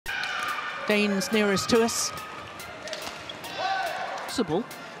Lane's nearest to us. Possible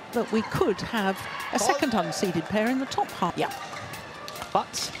that we could have a second unseeded pair in the top half. Yeah.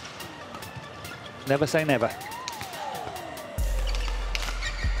 But never say never.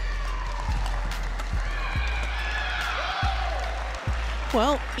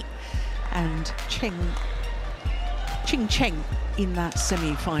 Well, and Ching Cheng in that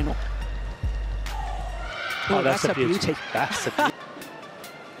semi-final. Oh, that's a beauty. That's a beauty.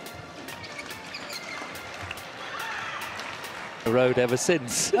 The road ever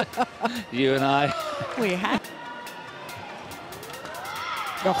since. You and I. We have.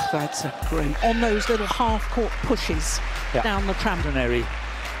 Oh, that's a great. On those little half-court pushes down the trampoline.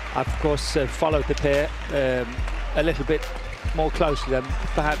 I've, of course, followed the pair a little bit more closely than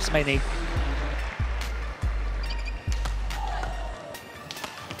perhaps many.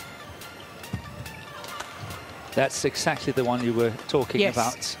 That's exactly the one you were talking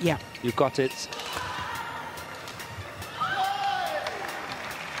about. Yeah. You got it.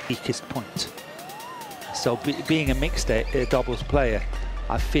 Weakest point. So being a mixed doubles player,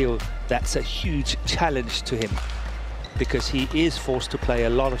 I feel that's a huge challenge to him because he is forced to play a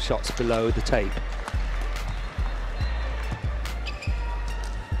lot of shots below the tape.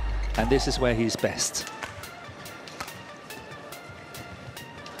 And this is where he's best.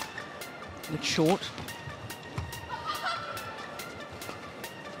 It's short.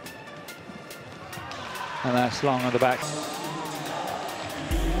 And that's long on the back.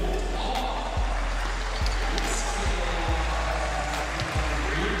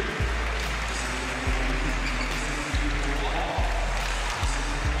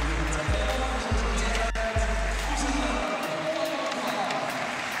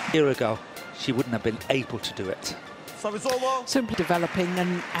 A year ago, she wouldn't have been able to do it. Simply developing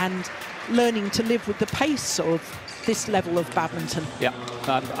and learning to live with the pace of this level of badminton. Yeah,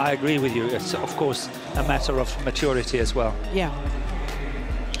 I agree with you. It's, of course, a matter of maturity as well. Yeah.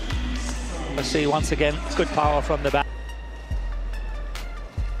 Let's see, once again, good power from the back.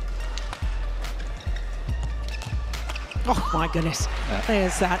 Oh, my goodness. Yeah.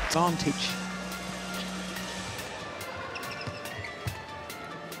 There's that advantage.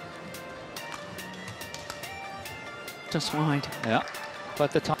 Just wide. Yeah,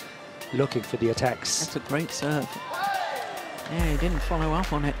 but the time looking for the attacks. That's a great serve. Yeah, he didn't follow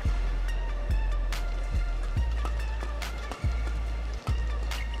up on it.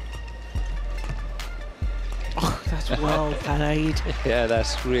 Oh, that's well played. Yeah,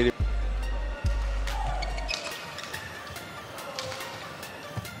 that's really.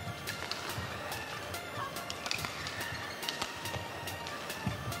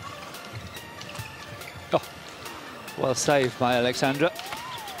 Well saved by Alexandra.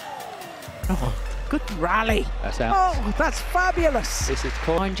 Oh, good rally. That's out. Oh, that's fabulous. This is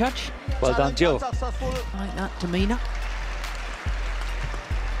called. Fine judge. Well done, Jill. Like that demeanour.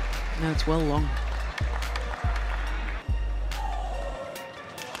 No, it's well long.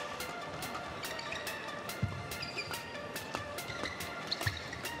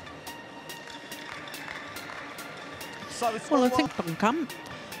 Well, I think I can come.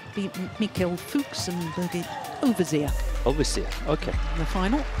 Beat Mikkel Fuchs and Birgit Overseer. Overseer, okay. In the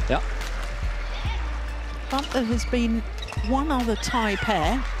final. Yeah. But there has been one other tie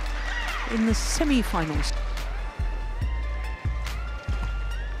pair in the semi-finals.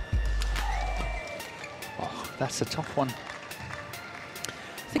 Oh, that's a tough one.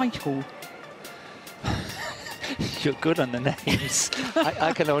 Michael. You're good on the names.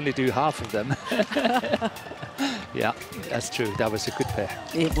 I can only do half of them. Yeah, that's true. That was a good pair.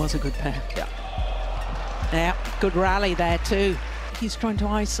 It was a good pair. Yeah. Yeah, good rally there too. He's trying to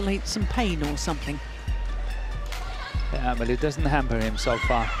isolate some pain or something. Yeah, but it doesn't hamper him so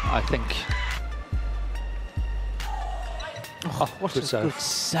far, I think. Oh, what good a serve. good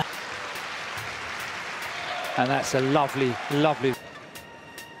serve. And that's a lovely, lovely.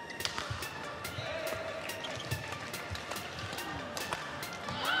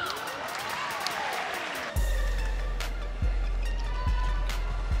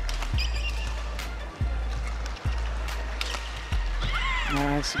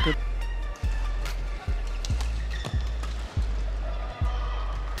 That's good.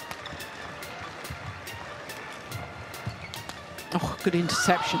 Oh, good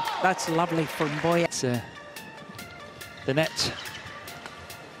interception. That's lovely from Boye. It's the net.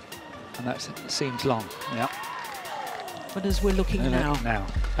 And that seems long, yeah. But as we're looking now.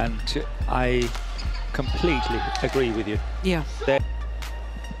 And I completely agree with you. Yeah.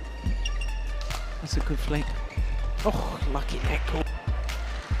 That's a good flick. Oh, lucky net call.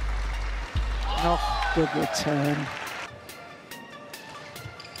 Oh, good return.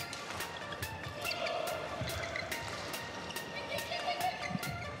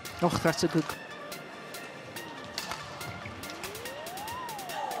 Oh, that's a good...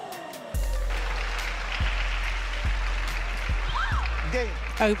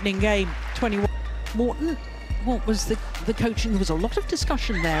 Opening game, 21. Morton, what was the coaching? There was a lot of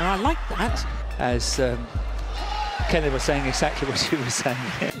discussion there. I like that. As Kenneth was saying exactly what you were saying.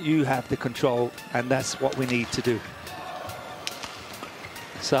 You have the control, and that's what we need to do.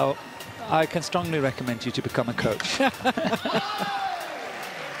 So I can strongly recommend you to become a coach.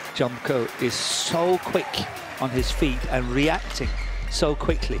 JOMKOH is so quick on his feet and reacting so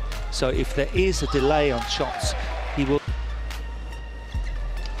quickly. So if there is a delay on shots, he will...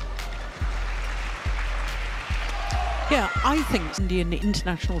 Yeah, I think Indian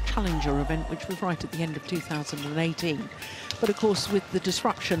International Challenger event, which was right at the end of 2018. But of course, with the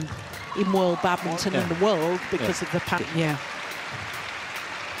disruption in world badminton and the world because of the pandemic. Yeah.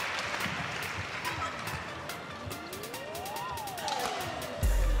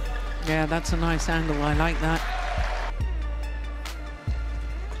 Yeah, that's a nice angle. I like that.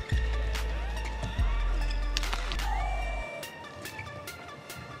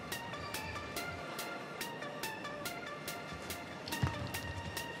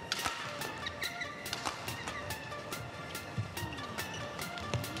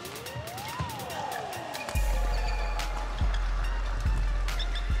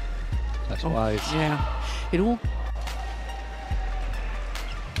 That's wise. Yeah, it all...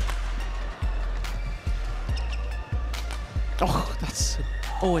 Oh, that's...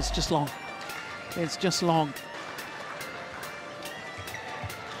 Oh, it's just long. It's just long.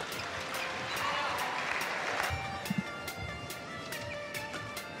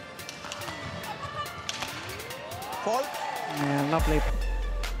 Fall. Yeah, lovely.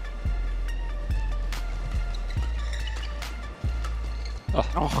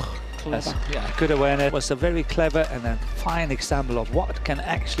 Oh, clever. Yeah, good awareness. Was a very clever and a fine example of what can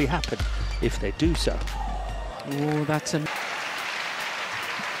actually happen if they do so. Oh, that's a...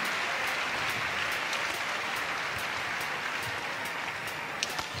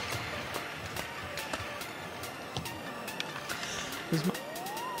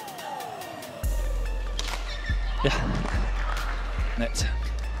 Yeah. Net.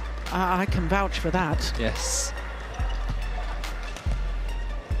 I can vouch for that. Yes.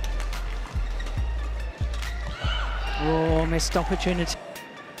 Oh, missed opportunity.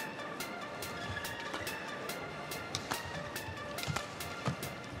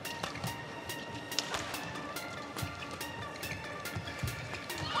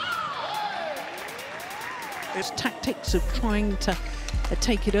 It's tactics of trying to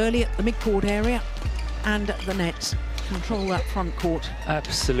take it early at the mid-court area and at the net, control that front court.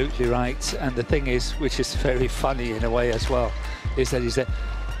 Absolutely right. And the thing is, which is very funny in a way as well, is that he said,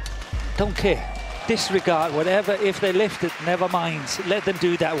 don't care, disregard whatever. If they lift it, never mind. Let them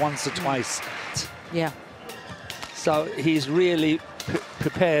do that once or twice. Yeah. So he's really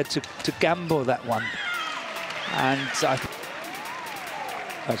prepared to gamble that one. And I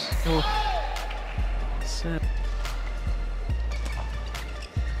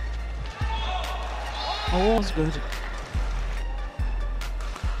Oh, was good.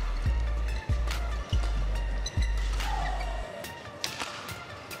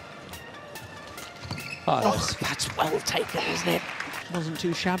 Oh, that's well taken, isn't it? Wasn't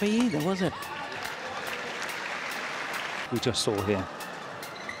too shabby either, was it? We just saw here.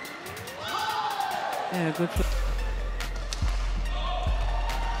 Yeah, good for...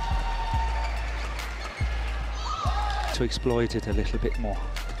 To exploit it a little bit more.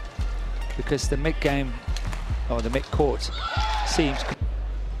 Because the mid-game, or the mid-court, seems...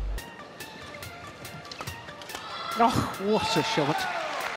 Oh, what a shot.